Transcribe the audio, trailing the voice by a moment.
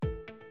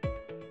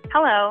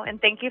Hello, and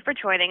thank you for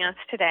joining us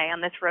today on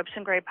this Ropes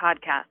and Gray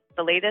podcast,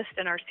 the latest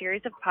in our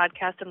series of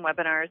podcasts and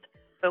webinars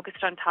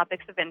focused on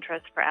topics of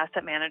interest for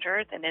asset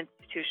managers and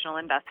institutional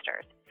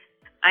investors.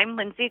 I'm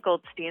Lindsay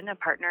Goldstein, a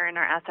partner in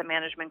our asset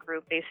management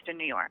group based in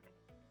New York.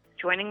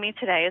 Joining me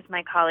today is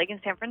my colleague in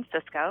San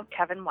Francisco,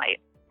 Kevin White.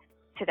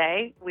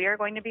 Today, we are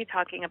going to be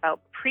talking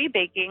about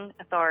pre-baking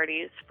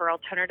authorities for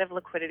alternative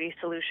liquidity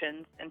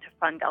solutions into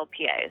fund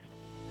LPAs.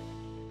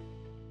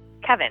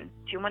 Kevin,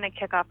 do you want to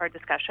kick off our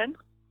discussion?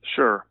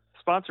 Sure.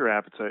 Sponsor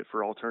appetite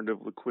for alternative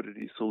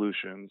liquidity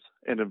solutions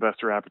and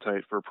investor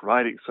appetite for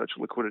providing such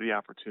liquidity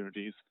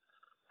opportunities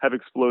have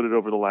exploded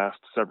over the last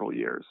several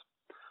years.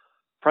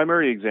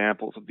 Primary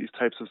examples of these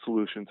types of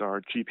solutions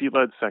are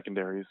GP-led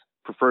secondaries,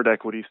 preferred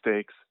equity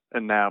stakes,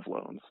 and NAV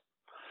loans.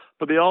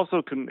 But they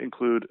also can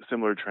include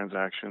similar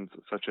transactions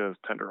such as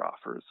tender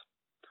offers.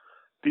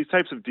 These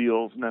types of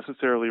deals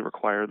necessarily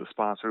require the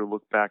sponsor to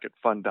look back at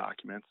fund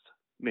documents,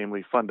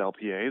 namely fund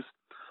LPAs,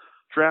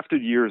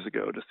 drafted years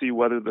ago to see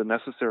whether the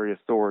necessary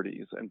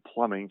authorities and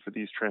plumbing for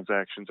these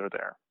transactions are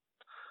there.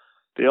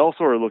 They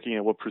also are looking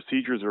at what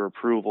procedures or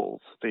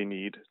approvals they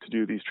need to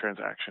do these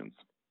transactions.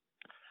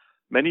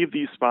 Many of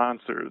these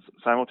sponsors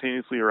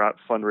simultaneously are out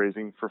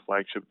fundraising for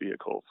flagship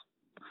vehicles.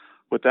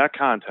 With that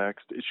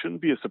context, it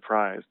shouldn't be a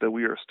surprise that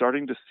we are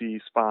starting to see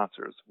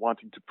sponsors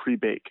wanting to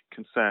pre-bake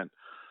consent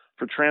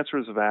for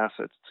transfers of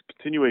assets to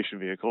continuation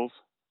vehicles,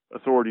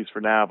 authorities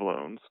for NAV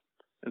loans,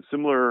 and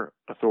similar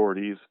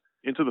authorities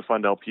into the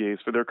fund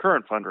LPAs for their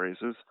current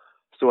fundraisers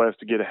so as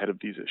to get ahead of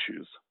these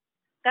issues.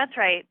 That's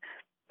right,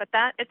 but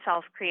that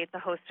itself creates a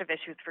host of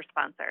issues for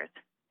sponsors.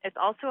 It's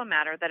also a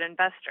matter that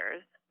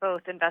investors,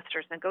 both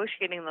investors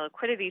negotiating the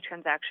liquidity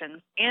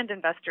transactions and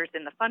investors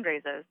in the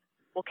fundraisers,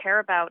 will care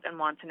about and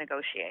want to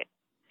negotiate.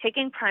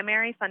 Taking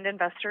primary fund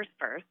investors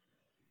first,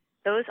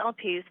 those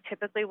LPs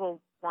typically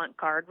will want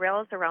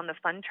guardrails around the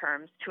fund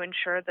terms to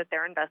ensure that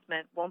their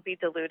investment won't be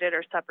diluted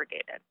or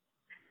subrogated.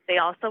 They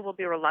also will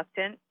be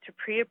reluctant to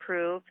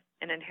pre-approve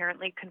an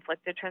inherently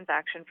conflicted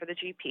transaction for the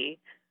GP,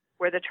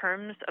 where the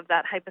terms of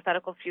that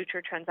hypothetical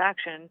future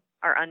transaction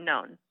are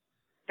unknown.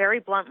 Very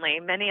bluntly,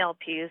 many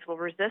LPs will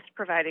resist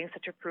providing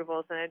such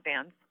approvals in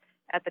advance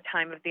at the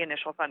time of the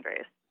initial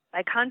fundraise.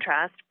 By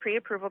contrast,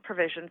 pre-approval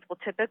provisions will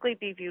typically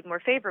be viewed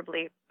more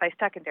favorably by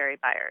secondary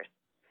buyers.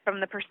 From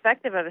the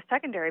perspective of a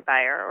secondary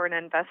buyer or an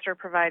investor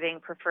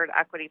providing preferred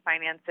equity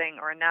financing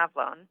or a NAV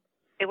loan,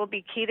 it will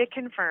be key to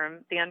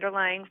confirm the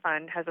underlying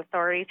fund has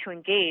authority to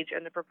engage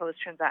in the proposed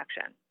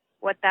transaction.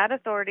 What that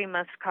authority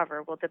must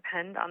cover will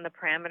depend on the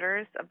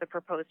parameters of the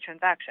proposed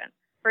transaction.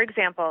 For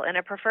example, in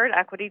a preferred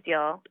equity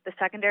deal, the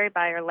secondary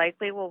buyer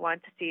likely will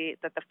want to see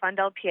that the fund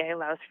LPA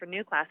allows for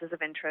new classes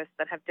of interest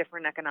that have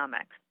different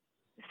economics.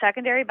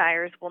 Secondary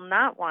buyers will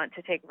not want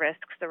to take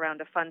risks around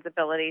a fund's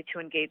ability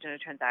to engage in a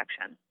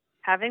transaction.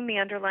 Having the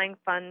underlying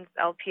fund's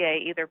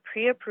LPA either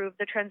pre-approve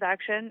the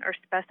transaction or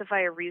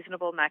specify a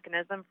reasonable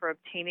mechanism for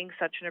obtaining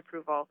such an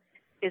approval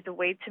is a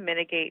way to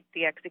mitigate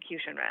the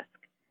execution risk.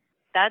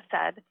 That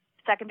said,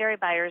 secondary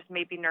buyers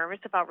may be nervous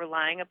about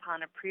relying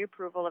upon a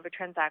pre-approval of a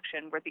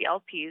transaction where the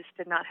LPs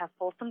did not have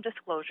fulsome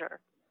disclosure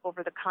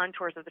over the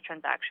contours of the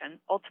transaction,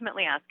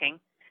 ultimately asking,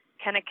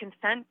 can a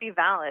consent be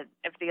valid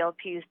if the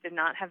LPs did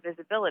not have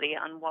visibility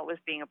on what was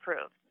being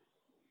approved?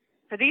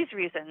 For these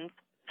reasons,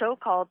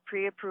 so-called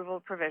pre-approval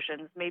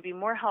provisions may be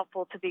more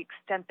helpful to the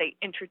extent they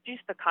introduce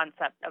the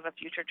concept of a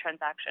future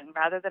transaction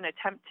rather than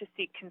attempt to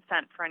seek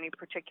consent for any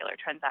particular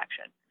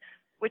transaction,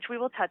 which we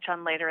will touch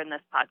on later in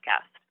this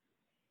podcast.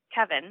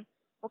 Kevin,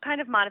 what kind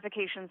of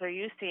modifications are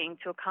you seeing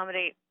to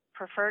accommodate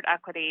preferred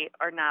equity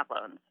or NAV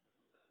loans?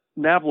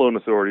 NAV loan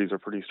authorities are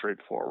pretty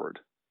straightforward.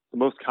 The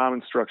most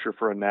common structure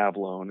for a NAV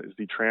loan is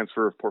the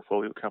transfer of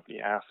portfolio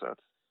company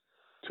assets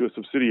to a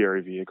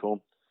subsidiary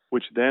vehicle,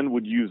 which then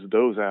would use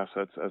those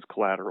assets as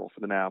collateral for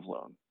the NAV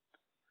loan.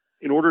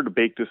 In order to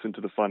bake this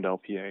into the fund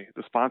LPA,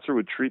 the sponsor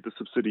would treat the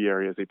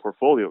subsidiary as a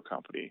portfolio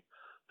company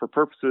for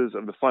purposes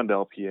of the fund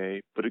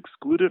LPA, but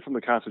exclude it from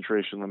the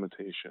concentration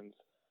limitations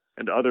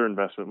and other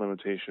investment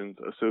limitations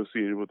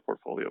associated with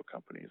portfolio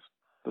companies.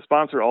 The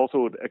sponsor also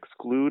would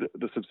exclude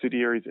the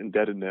subsidiary's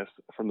indebtedness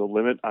from the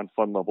limit on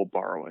fund level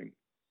borrowing.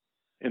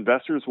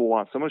 Investors will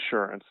want some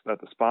assurance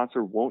that the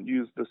sponsor won't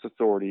use this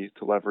authority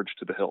to leverage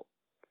to the hilt.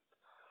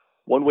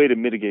 One way to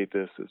mitigate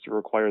this is to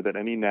require that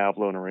any NAV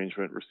loan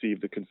arrangement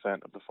receive the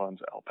consent of the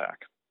fund's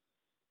LPAC.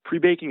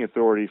 Pre-baking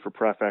authority for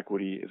pref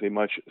equity is a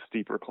much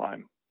steeper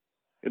climb.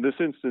 In this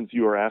instance,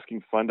 you are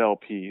asking fund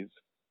LPs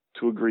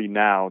to agree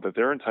now that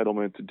their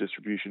entitlement to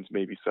distributions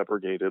may be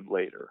subrogated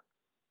later.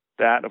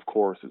 That, of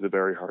course, is a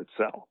very hard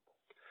sell.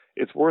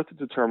 It's worth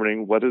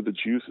determining whether the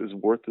juice is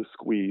worth the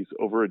squeeze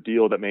over a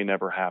deal that may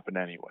never happen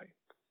anyway.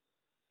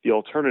 The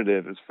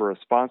alternative is for a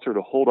sponsor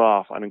to hold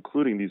off on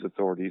including these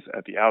authorities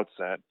at the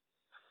outset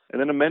and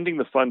then amending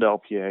the fund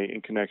LPA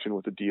in connection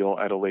with the deal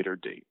at a later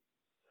date.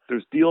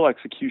 There's deal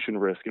execution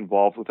risk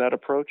involved with that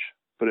approach,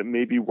 but it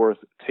may be worth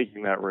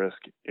taking that risk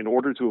in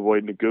order to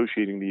avoid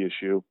negotiating the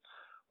issue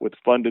with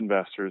fund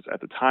investors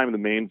at the time the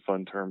main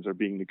fund terms are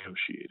being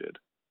negotiated.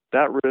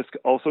 That risk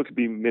also could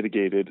be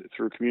mitigated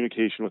through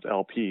communication with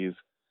LPs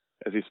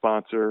as a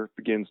sponsor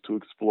begins to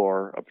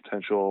explore a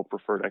potential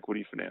preferred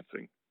equity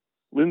financing.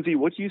 Lindsay,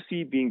 what do you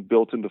see being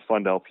built into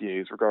fund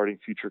LPAs regarding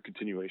future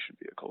continuation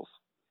vehicles?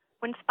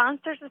 When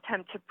sponsors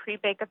attempt to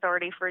pre-bake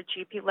authority for a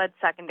GP-led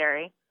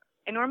secondary,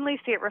 I normally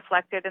see it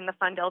reflected in the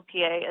fund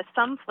LPA as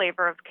some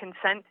flavor of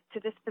consent to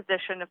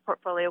disposition of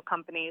portfolio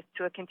companies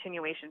to a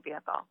continuation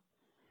vehicle.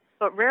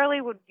 But rarely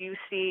would you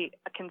see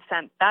a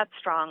consent that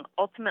strong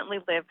ultimately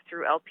live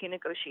through LP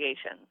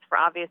negotiations for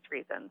obvious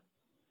reasons.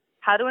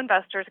 How do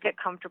investors get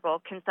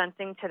comfortable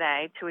consenting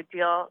today to a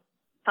deal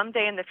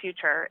someday in the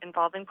future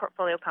involving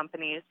portfolio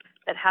companies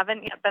that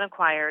haven't yet been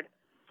acquired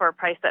for a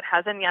price that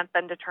hasn't yet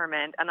been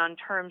determined and on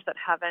terms that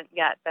haven't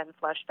yet been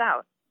fleshed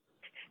out?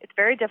 It's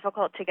very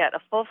difficult to get a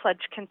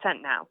full-fledged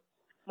consent now.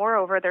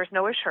 Moreover, there's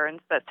no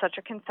assurance that such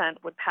a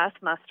consent would pass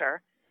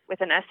muster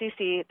with an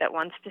SEC that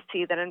wants to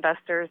see that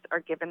investors are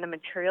given the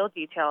material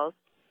details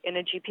in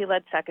a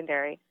GP-led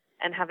secondary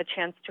and have a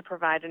chance to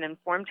provide an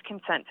informed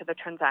consent to the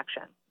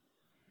transaction.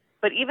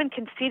 But even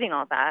conceding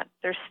all that,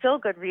 there's still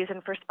good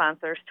reason for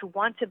sponsors to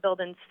want to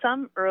build in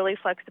some early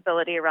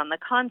flexibility around the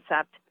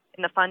concept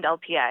in the fund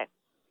LPA.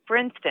 For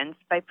instance,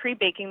 by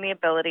pre-baking the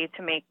ability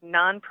to make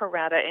non-pro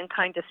rata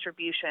in-kind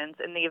distributions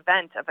in the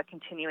event of a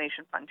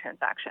continuation fund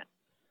transaction.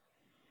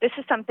 This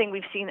is something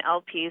we've seen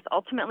LPs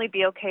ultimately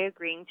be okay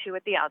agreeing to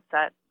at the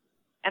outset,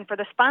 and for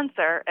the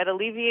sponsor, it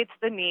alleviates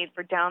the need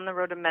for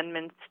down-the-road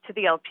amendments to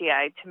the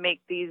LPA to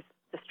make these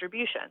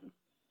distributions.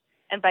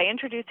 And by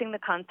introducing the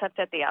concept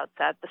at the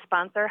outset, the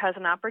sponsor has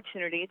an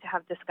opportunity to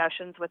have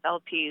discussions with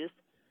LPs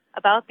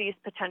about these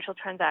potential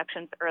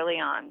transactions early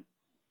on.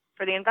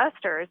 For the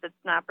investors, it's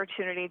an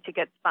opportunity to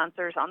get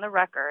sponsors on the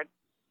record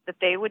that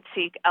they would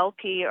seek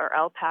LP or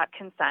LPAC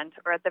consent,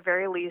 or at the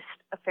very least,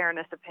 a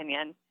fairness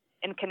opinion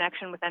in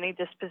connection with any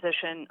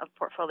disposition of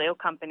portfolio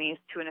companies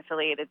to an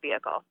affiliated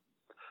vehicle.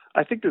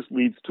 I think this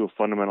leads to a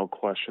fundamental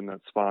question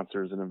that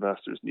sponsors and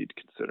investors need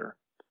to consider.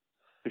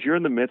 If you're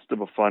in the midst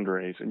of a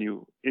fundraise and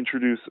you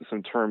introduce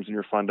some terms in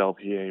your fund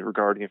LPA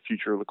regarding a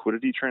future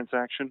liquidity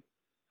transaction,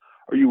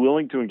 are you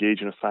willing to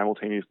engage in a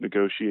simultaneous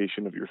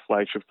negotiation of your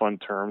flagship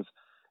fund terms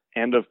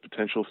and of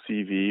potential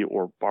CV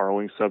or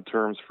borrowing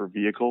subterms for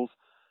vehicles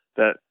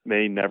that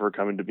may never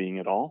come into being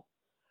at all?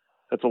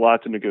 That's a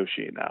lot to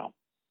negotiate now.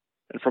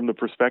 And from the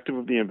perspective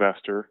of the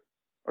investor,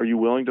 are you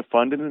willing to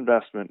fund an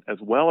investment as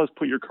well as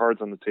put your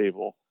cards on the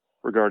table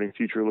regarding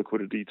future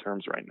liquidity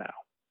terms right now?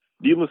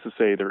 Needless to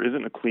say, there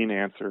isn't a clean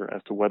answer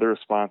as to whether a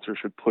sponsor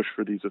should push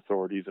for these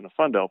authorities in a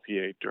fund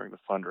LPA during the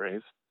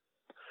fundraise,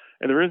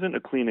 and there isn't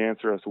a clean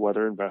answer as to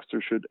whether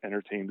investors should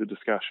entertain the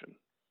discussion.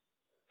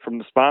 From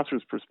the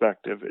sponsor's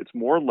perspective, it's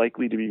more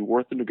likely to be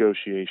worth the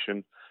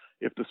negotiation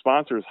if the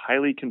sponsor is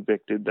highly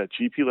convicted that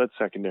GP-led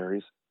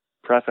secondaries,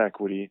 pref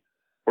equity,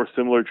 or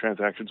similar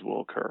transactions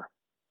will occur.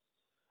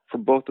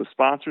 From both the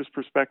sponsor's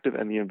perspective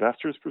and the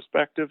investor's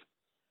perspective,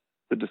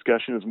 the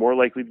discussion is more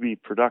likely to be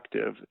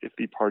productive if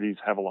the parties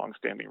have a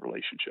long-standing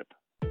relationship.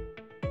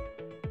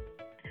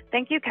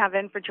 Thank you,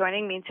 Kevin, for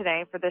joining me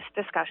today for this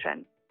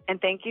discussion, and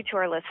thank you to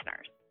our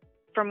listeners.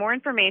 For more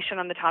information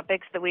on the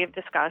topics that we have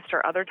discussed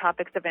or other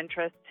topics of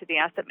interest to the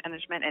asset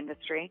management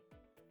industry,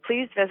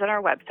 please visit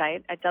our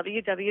website at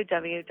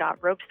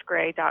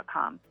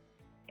www.ropesgray.com.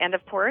 And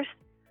of course,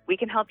 we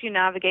can help you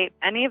navigate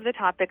any of the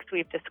topics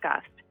we've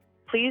discussed.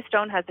 Please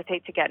don't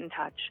hesitate to get in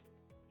touch.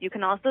 You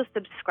can also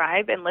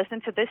subscribe and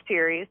listen to this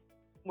series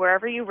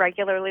wherever you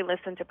regularly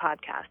listen to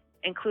podcasts,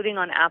 including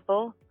on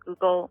Apple,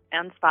 Google,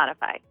 and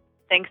Spotify.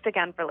 Thanks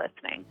again for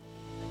listening.